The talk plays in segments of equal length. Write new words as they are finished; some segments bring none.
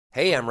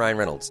Hey, I'm Ryan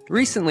Reynolds.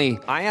 Recently,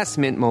 I asked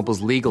Mint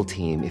Mobile's legal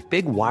team if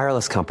big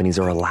wireless companies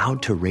are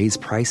allowed to raise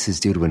prices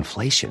due to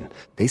inflation.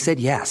 They said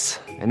yes.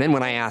 And then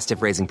when I asked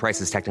if raising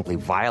prices technically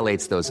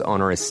violates those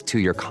onerous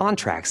two-year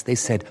contracts, they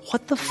said,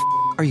 "What the f***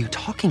 are you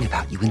talking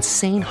about, you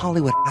insane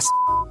Hollywood ass?"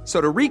 So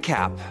to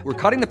recap, we're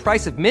cutting the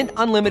price of Mint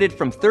Unlimited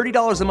from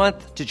 $30 a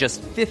month to just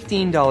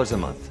 $15 a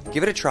month.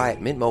 Give it a try at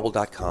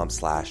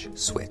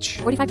mintmobile.com/switch.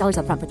 $45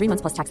 up front for 3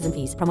 months plus taxes and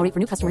fees. Promo rate for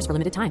new customers for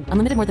limited time.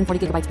 Unlimited more than 40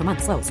 gigabytes per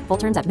month. Slows full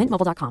terms at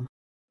mintmobile.com.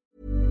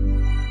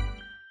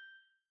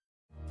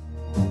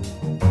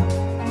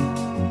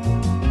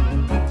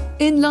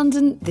 In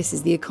London, this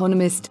is The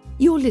Economist.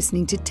 You're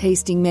listening to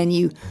Tasting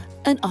Menu,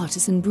 an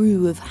artisan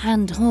brew of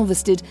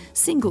hand-harvested,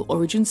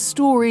 single-origin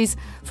stories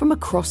from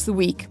across the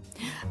week.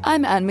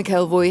 I'm Anne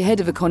McElvoy,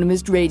 head of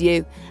Economist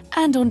Radio,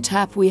 and on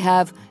tap we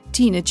have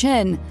Tina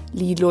Chen,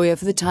 lead lawyer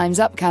for the Time's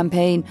Up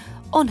campaign,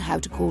 on how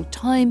to call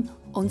time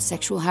on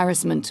sexual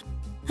harassment,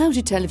 how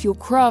to tell if your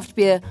craft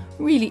beer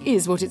really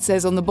is what it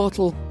says on the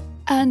bottle,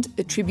 and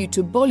a tribute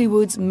to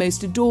Bollywood's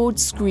most adored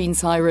screen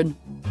siren.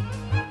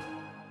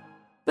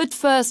 But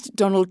first,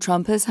 Donald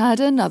Trump has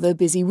had another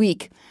busy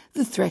week.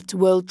 The threat to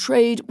world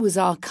trade was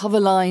our cover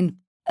line.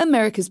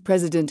 America's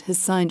president has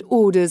signed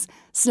orders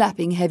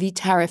slapping heavy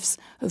tariffs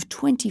of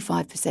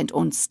 25%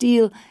 on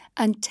steel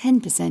and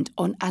 10%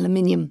 on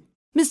aluminium.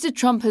 Mr.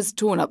 Trump has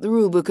torn up the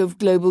rulebook of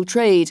global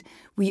trade.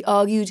 We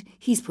argued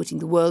he's putting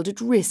the world at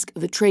risk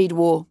of a trade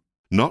war.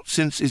 Not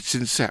since its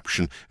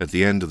inception at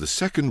the end of the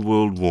Second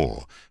World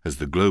War has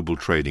the global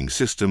trading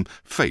system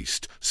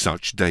faced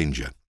such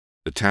danger.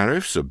 The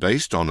tariffs are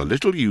based on a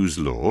little-used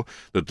law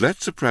that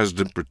lets the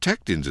president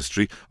protect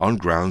industry on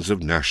grounds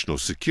of national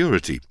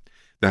security.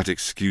 That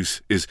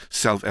excuse is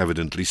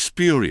self-evidently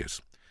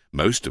spurious.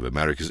 Most of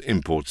America's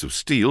imports of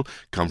steel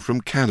come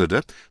from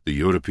Canada, the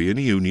European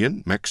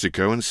Union,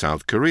 Mexico and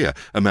South Korea,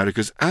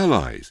 America's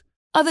allies.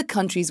 Other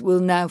countries will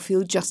now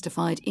feel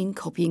justified in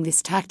copying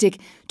this tactic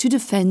to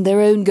defend their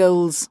own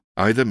goals.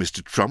 Either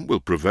Mr. Trump will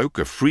provoke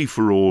a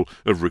free-for-all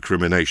of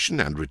recrimination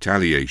and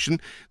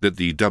retaliation that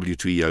the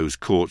WTO's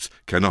courts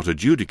cannot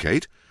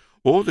adjudicate,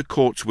 or the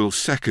courts will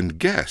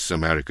second-guess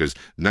America's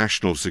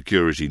national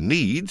security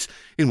needs,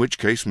 in which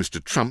case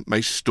Mr. Trump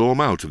may storm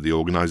out of the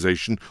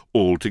organisation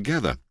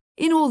altogether.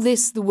 In all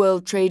this, the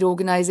World Trade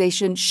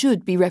Organization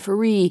should be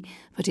referee,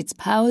 but its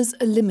powers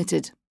are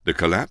limited. The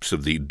collapse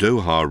of the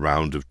Doha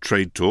round of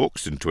trade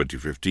talks in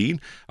 2015,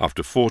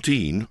 after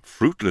 14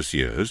 fruitless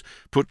years,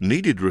 put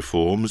needed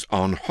reforms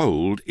on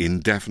hold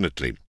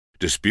indefinitely.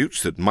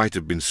 Disputes that might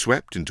have been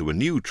swept into a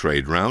new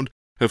trade round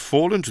have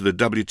fallen to the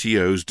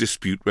WTO's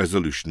dispute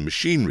resolution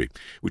machinery,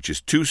 which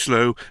is too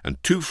slow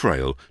and too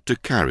frail to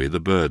carry the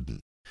burden.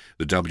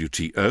 The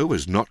WTO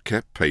has not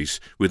kept pace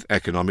with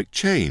economic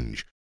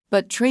change.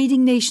 But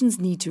trading nations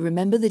need to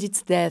remember that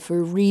it's there for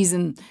a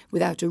reason.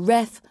 Without a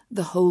ref,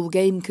 the whole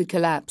game could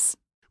collapse.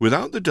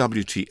 Without the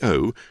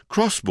WTO,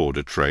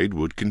 cross-border trade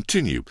would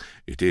continue.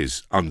 It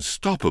is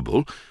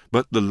unstoppable,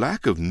 but the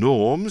lack of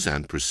norms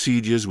and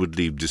procedures would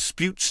leave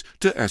disputes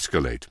to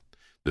escalate.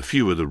 The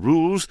fewer the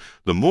rules,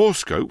 the more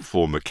scope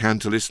for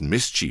mercantilist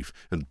mischief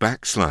and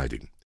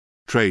backsliding.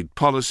 Trade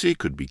policy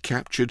could be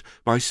captured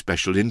by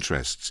special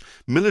interests.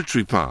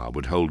 Military power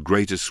would hold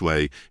greater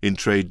sway in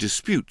trade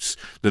disputes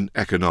than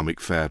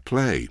economic fair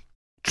play.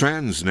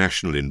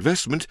 Transnational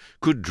investment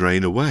could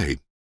drain away.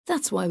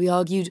 That's why we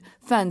argued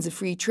fans of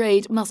free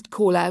trade must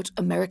call out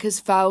America's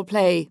foul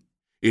play.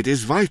 It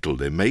is vital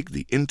they make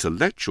the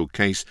intellectual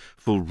case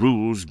for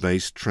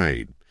rules-based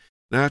trade.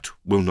 That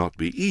will not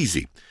be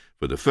easy.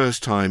 For the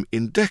first time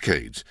in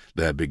decades,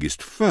 their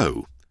biggest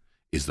foe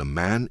is the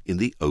man in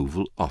the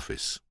Oval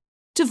Office.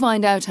 To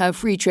find out how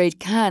free trade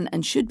can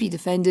and should be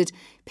defended,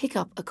 pick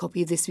up a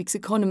copy of this week's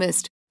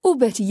Economist. Or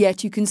better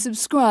yet, you can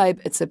subscribe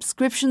at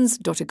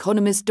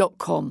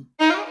subscriptions.economist.com.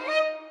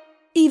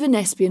 Even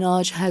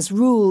espionage has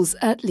rules,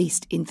 at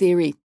least in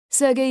theory.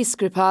 Sergei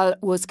Skripal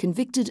was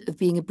convicted of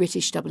being a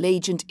British double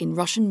agent in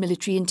Russian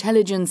military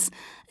intelligence,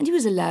 and he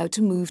was allowed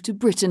to move to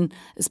Britain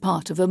as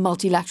part of a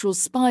multilateral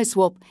spy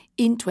swap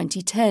in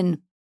 2010.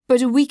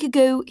 But a week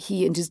ago,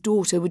 he and his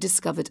daughter were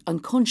discovered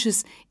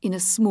unconscious in a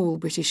small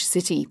British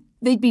city.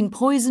 They'd been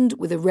poisoned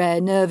with a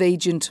rare nerve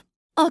agent.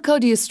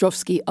 Arkady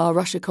Ostrovsky, our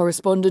Russia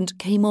correspondent,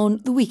 came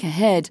on the week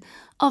ahead,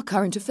 our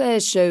current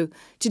affairs show,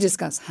 to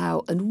discuss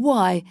how and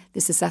why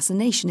this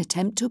assassination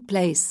attempt took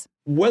place.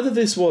 Whether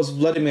this was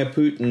Vladimir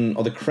Putin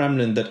or the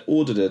Kremlin that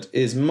ordered it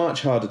is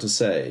much harder to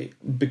say,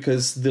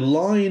 because the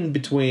line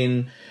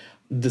between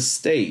the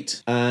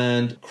state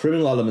and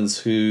criminal elements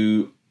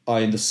who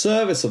are in the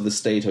service of the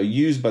state or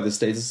used by the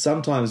state is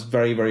sometimes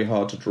very, very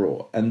hard to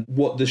draw. And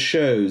what this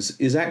shows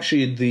is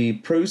actually the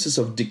process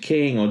of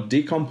decaying or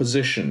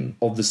decomposition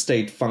of the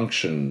state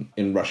function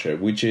in Russia,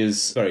 which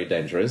is very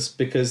dangerous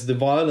because the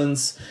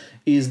violence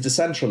is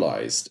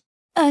decentralized.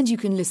 And you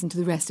can listen to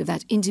the rest of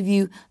that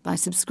interview by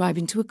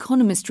subscribing to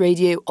Economist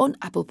Radio on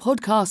Apple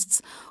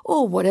Podcasts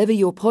or whatever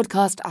your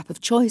podcast app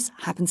of choice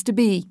happens to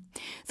be.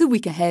 The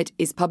Week Ahead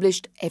is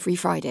published every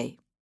Friday.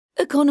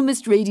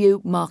 Economist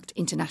Radio marked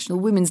International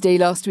Women's Day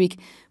last week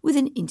with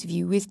an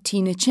interview with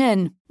Tina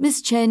Chen.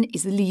 Ms. Chen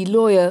is the lead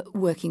lawyer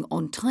working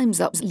on Time's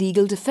Up's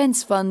legal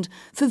defence fund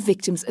for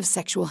victims of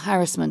sexual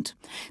harassment.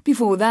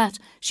 Before that,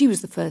 she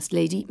was the First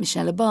Lady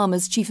Michelle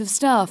Obama's Chief of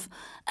Staff,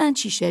 and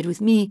she shared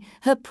with me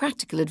her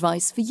practical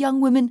advice for young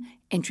women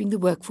entering the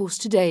workforce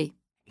today.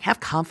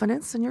 Have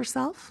confidence in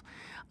yourself.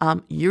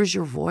 Use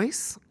your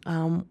voice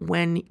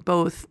when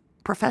both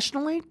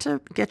professionally to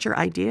get your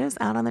ideas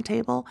out on the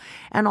table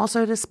and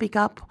also to speak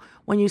up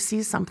when you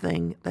see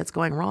something that's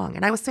going wrong.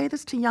 And I would say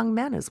this to young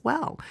men as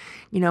well.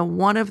 You know,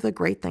 one of the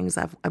great things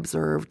I've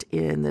observed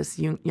in this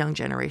young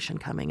generation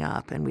coming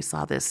up, and we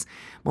saw this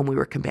when we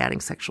were combating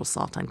sexual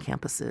assault on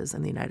campuses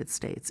in the United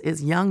States,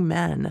 is young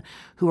men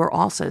who are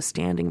also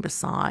standing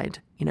beside,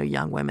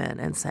 young women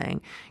and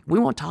saying, we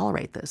won't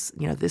tolerate this.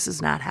 This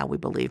is not how we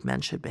believe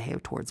men should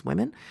behave towards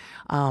women.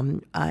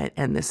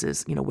 And this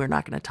is, we're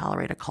not going to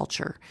tolerate a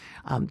culture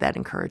that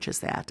encourages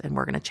that, and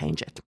we're going to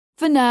change it.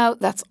 For now,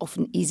 that's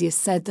often easier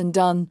said than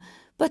done,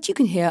 but you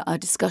can hear our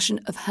discussion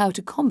of how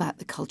to combat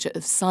the culture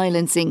of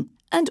silencing,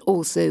 and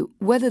also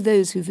whether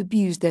those who've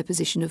abused their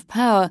position of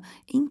power,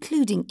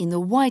 including in the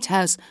White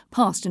House,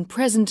 past and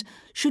present,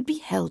 should be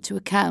held to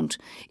account.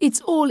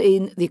 It's all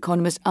in The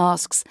Economist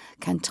asks,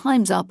 can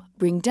Time's Up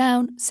bring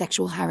down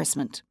sexual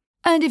harassment?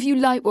 And if you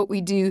like what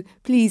we do,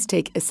 please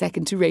take a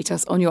second to rate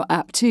us on your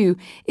app too.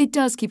 It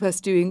does keep us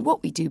doing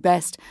what we do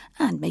best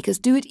and make us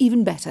do it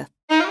even better.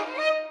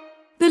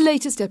 The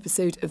latest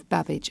episode of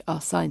Babbage, our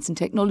science and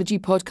technology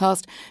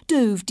podcast,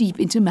 dove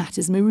deep into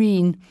matters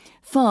marine.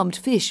 Farmed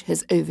fish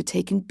has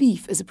overtaken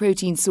beef as a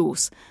protein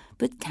source,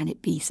 but can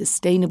it be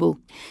sustainable?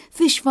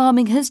 Fish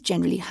farming has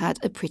generally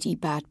had a pretty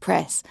bad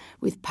press,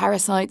 with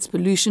parasites,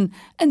 pollution,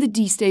 and the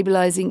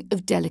destabilising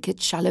of delicate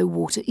shallow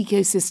water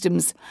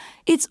ecosystems.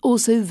 It's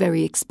also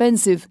very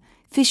expensive.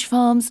 Fish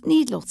farms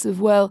need lots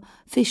of,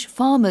 fish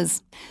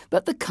farmers.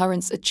 But the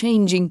currents are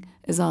changing,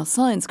 as our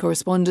science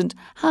correspondent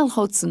Hal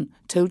Hodson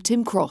told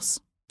Tim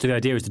Cross. So the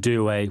idea is to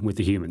do away with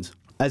the humans.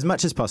 As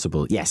much as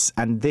possible, yes.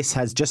 And this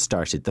has just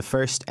started. The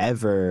first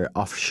ever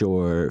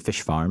offshore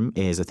fish farm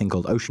is a thing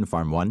called Ocean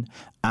Farm 1,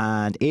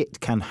 and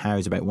it can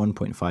house about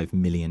 1.5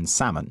 million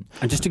salmon.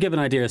 And just to give an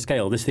idea of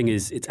scale, this thing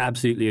it's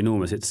absolutely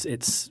enormous.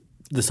 It's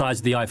the size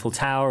of the Eiffel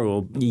Tower,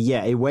 or?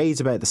 Yeah, it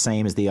weighs about the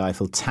same as the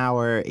Eiffel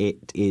Tower.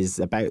 It is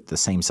about the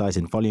same size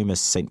in volume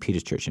as St.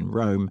 Peter's Church in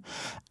Rome.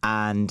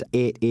 And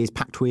it is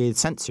packed with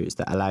sensors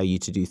that allow you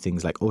to do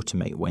things like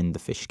automate when the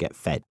fish get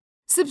fed.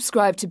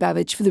 Subscribe to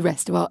Babbage for the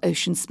rest of our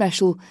ocean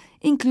special,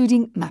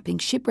 including mapping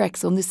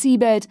shipwrecks on the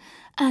seabed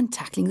and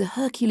tackling the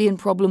Herculean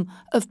problem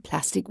of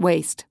plastic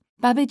waste.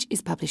 Babbage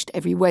is published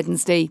every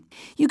Wednesday.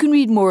 You can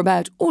read more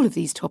about all of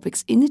these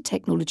topics in the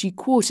Technology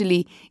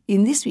Quarterly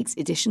in this week's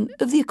edition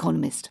of The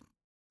Economist.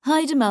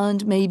 High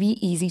demand may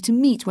be easy to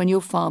meet when your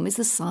farm is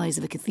the size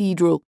of a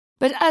cathedral.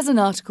 But as an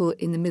article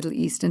in the Middle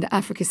East and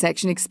Africa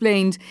section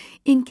explained,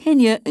 in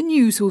Kenya a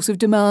new source of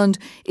demand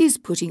is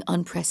putting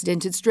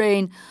unprecedented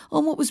strain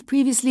on what was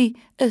previously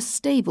a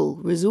stable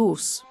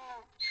resource.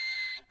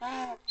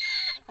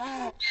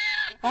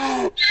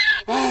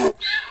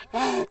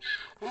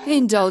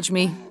 Indulge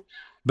me.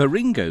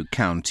 Baringo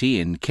County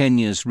in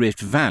Kenya's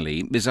Rift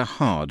Valley is a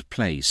hard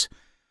place.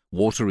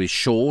 Water is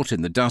short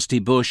in the dusty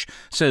bush,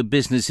 so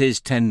businesses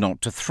tend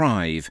not to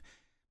thrive.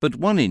 But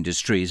one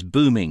industry is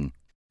booming.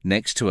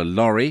 Next to a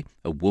lorry,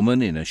 a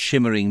woman in a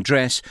shimmering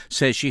dress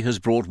says she has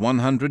brought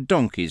 100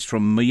 donkeys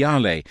from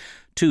Moyale,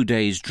 2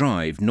 days'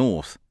 drive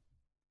north.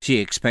 She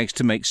expects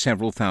to make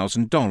several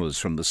 $1,000s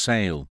from the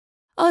sale.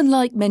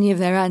 Unlike many of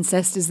their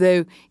ancestors,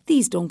 though,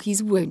 these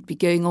donkeys won't be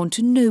going on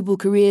to noble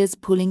careers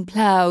pulling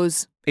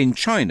ploughs. In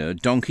China,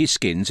 donkey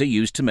skins are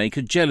used to make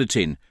a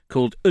gelatin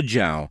called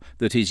ujiao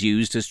that is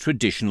used as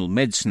traditional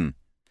medicine.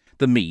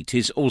 The meat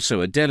is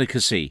also a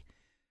delicacy.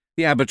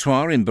 The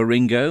abattoir in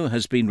Baringo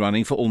has been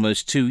running for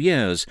almost 2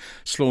 years,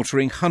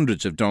 slaughtering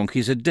hundreds of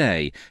donkeys a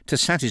day to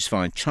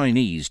satisfy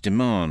Chinese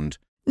demand.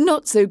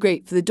 Not so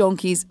great for the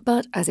donkeys,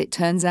 but as it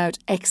turns out,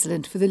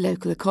 excellent for the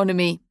local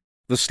economy.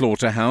 The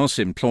slaughterhouse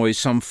employs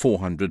some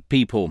 400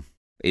 people.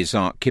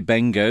 Isaac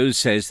Kibengo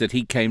says that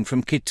he came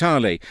from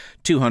Kitale,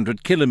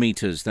 200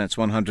 kilometres, that's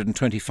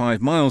 125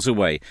 miles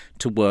away,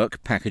 to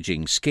work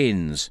packaging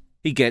skins.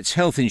 He gets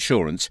health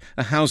insurance,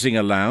 a housing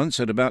allowance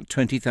at about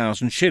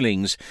 20,000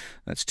 shillings,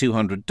 that's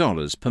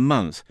 $200 per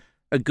month,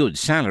 a good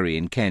salary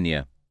in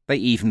Kenya. They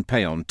even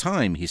pay on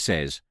time, he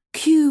says.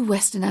 Cue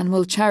Western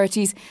animal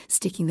charities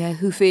sticking their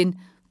hoof in,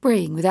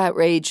 braying with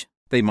outrage.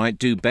 They might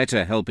do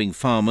better helping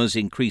farmers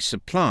increase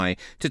supply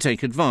to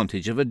take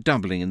advantage of a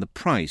doubling in the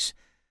price.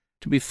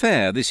 To be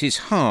fair, this is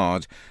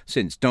hard,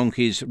 since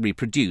donkeys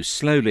reproduce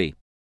slowly.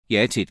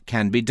 Yet it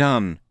can be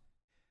done.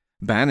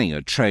 Banning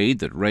a trade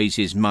that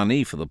raises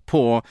money for the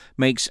poor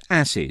makes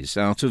asses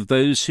out of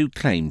those who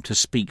claim to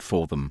speak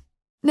for them.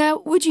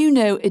 Now, would you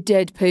know a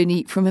dead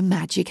pony from a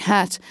magic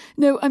hat?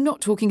 No, I'm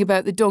not talking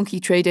about the donkey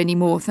trade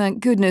anymore, thank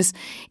goodness.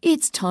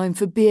 It's time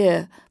for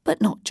beer,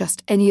 but not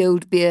just any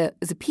old beer,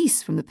 as a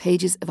piece from the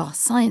pages of our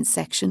science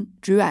section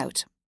drew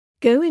out.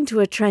 Go into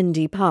a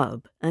trendy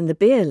pub and the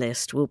beer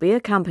list will be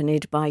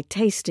accompanied by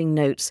tasting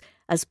notes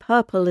as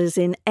purple as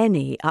in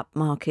any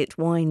upmarket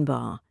wine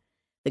bar.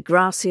 The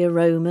grassy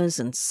aromas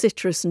and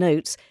citrus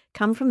notes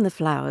come from the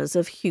flowers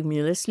of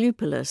Humulus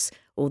lupulus,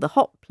 or the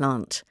hop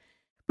plant.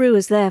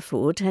 Brewers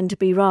therefore tend to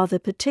be rather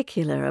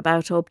particular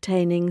about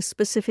obtaining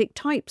specific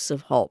types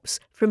of hops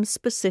from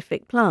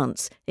specific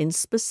plants in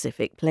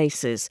specific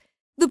places.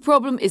 The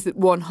problem is that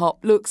one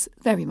hop looks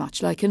very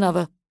much like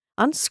another.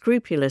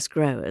 Unscrupulous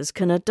growers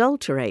can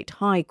adulterate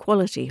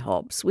high-quality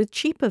hops with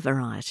cheaper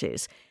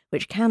varieties,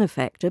 which can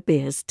affect a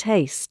beer's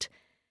taste.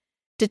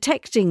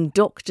 Detecting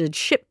doctored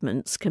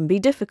shipments can be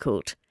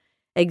difficult.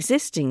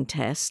 Existing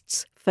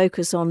tests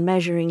focus on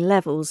measuring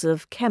levels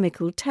of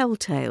chemical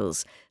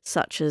telltales,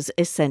 such as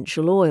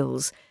essential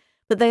oils,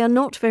 but they are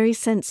not very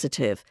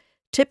sensitive,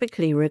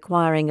 typically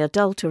requiring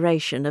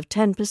adulteration of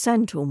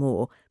 10% or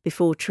more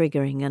before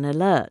triggering an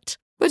alert.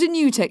 But a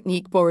new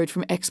technique borrowed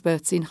from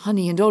experts in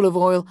honey and olive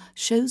oil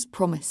shows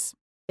promise.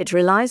 It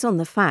relies on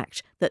the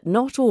fact that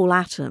not all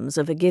atoms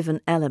of a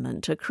given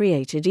element are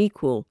created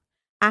equal.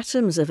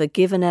 Atoms of a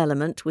given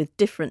element with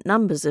different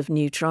numbers of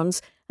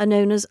neutrons are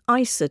known as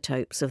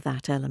isotopes of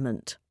that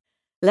element.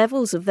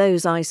 Levels of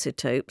those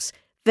isotopes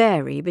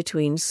vary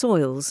between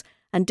soils,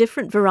 and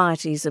different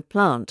varieties of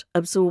plant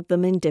absorb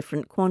them in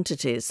different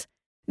quantities.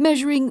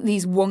 Measuring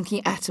these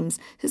wonky atoms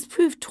has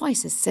proved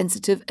twice as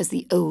sensitive as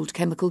the old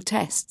chemical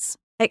tests.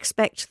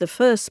 Expect the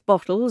first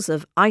bottles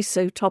of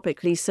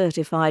isotopically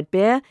certified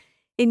beer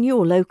in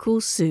your local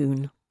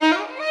soon.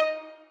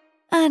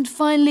 And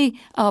finally,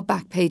 our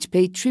Backpage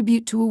paid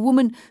tribute to a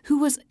woman who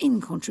was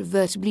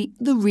incontrovertibly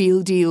the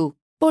real deal,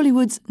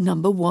 Bollywood's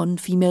 #1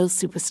 female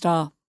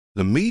superstar.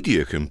 The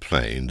media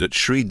complained that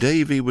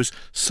Sridevi was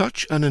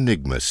such an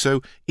enigma,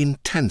 so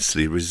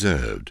intensely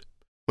reserved.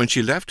 When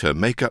she left her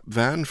makeup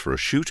van for a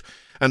shoot,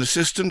 an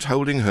assistant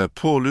holding her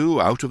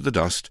Porlu out of the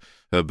dust,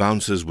 her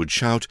bouncers would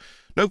shout,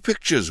 "No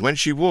pictures when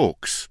she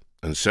walks,"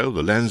 and so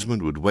the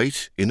lensman would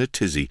wait in a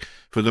tizzy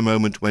for the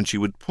moment when she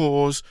would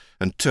pause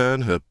and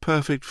turn her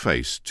perfect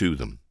face to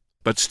them.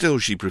 But still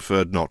she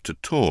preferred not to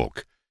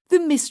talk. The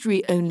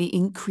mystery only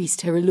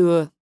increased her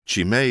allure.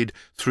 She made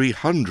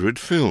 300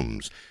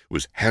 films,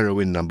 was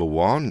heroine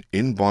 #1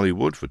 in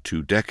Bollywood for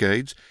 2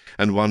 decades,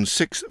 and won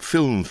 6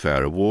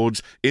 Filmfare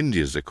Awards,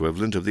 India's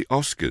equivalent of the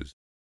Oscars.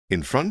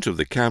 In front of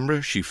the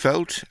camera she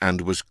felt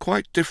and was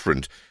quite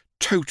different,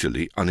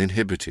 totally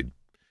uninhibited.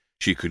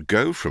 She could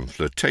go from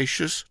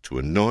flirtatious to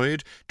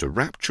annoyed to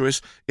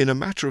rapturous in a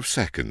matter of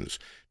seconds,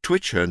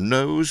 twitch her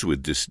nose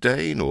with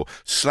disdain or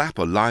slap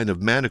a line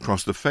of men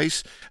across the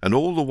face, and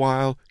all the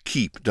while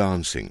keep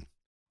dancing.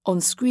 On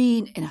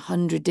screen, in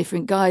 100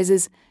 different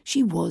guises,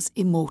 she was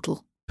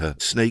immortal. Her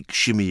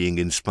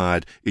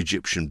snake-shimmying-inspired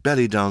Egyptian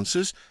belly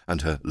dancers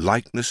and her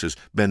likeness as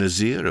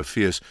Benazir, a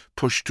fierce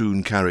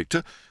Pushtun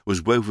character,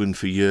 was woven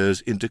for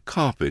years into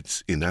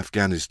carpets in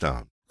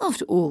Afghanistan.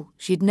 After all,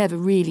 she'd never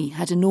really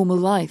had a normal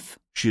life.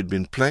 She had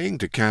been playing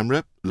to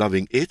camera,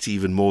 loving it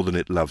even more than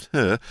it loved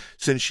her,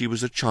 since she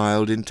was a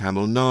child in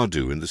Tamil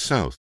Nadu in the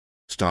south,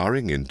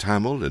 starring in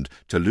Tamil and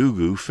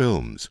Telugu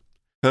films.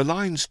 Her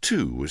lines,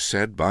 too, were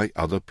said by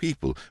other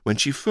people when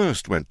she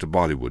first went to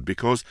Bollywood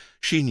because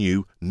she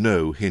knew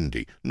no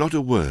Hindi, not a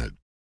word.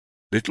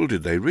 Little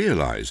did they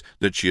realize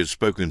that she had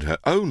spoken her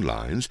own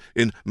lines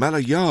in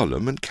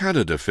Malayalam and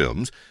Kannada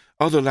films,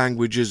 other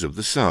languages of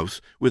the south,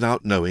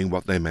 without knowing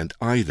what they meant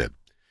either.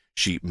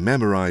 She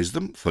memorized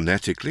them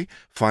phonetically,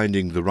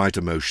 finding the right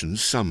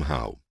emotions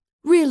somehow.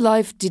 Real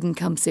life didn't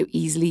come so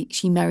easily.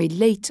 She married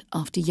late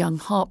after young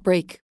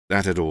heartbreak.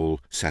 That had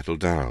all settled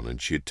down,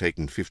 and she had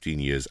taken 15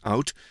 years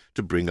out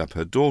to bring up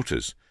her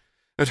daughters.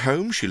 At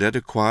home she led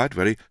a quiet,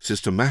 very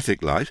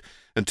systematic life,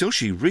 until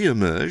she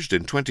re-emerged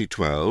in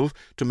 2012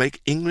 to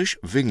make English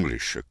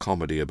Vinglish, a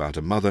comedy about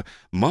a mother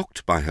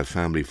mocked by her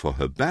family for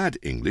her bad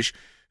English,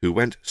 who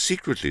went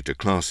secretly to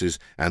classes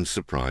and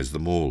surprised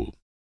them all.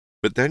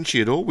 But then she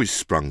had always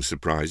sprung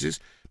surprises,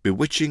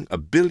 bewitching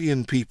 1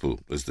 billion people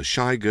as the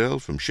shy girl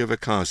from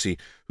Shivakasi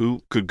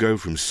who could go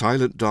from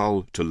silent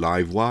doll to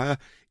live wire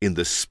in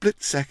the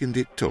split second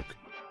it took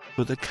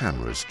for the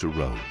cameras to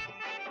roll.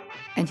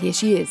 And here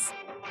she is.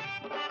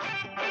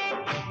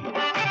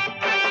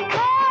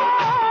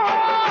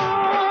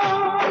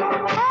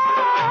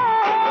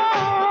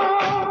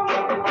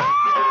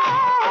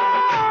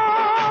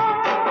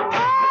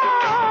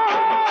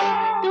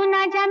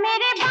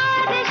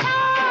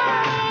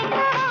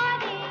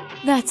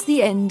 That's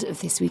the end of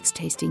this week's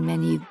tasting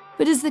menu.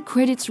 But as the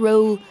credits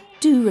roll,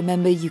 do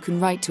remember you can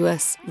write to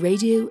us,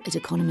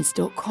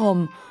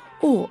 radio@economist.com,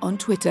 or on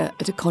Twitter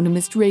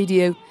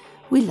 @EconomistRadio.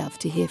 We love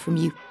to hear from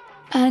you.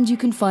 And you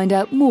can find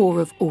out more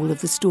of all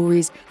of the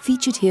stories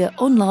featured here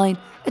online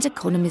at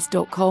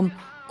economist.com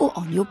or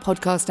on your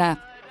podcast app.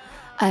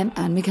 I'm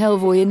Anne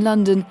McElvoy in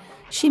London,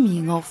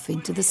 shimmying off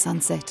into the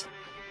sunset.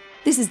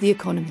 This is The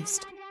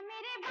Economist,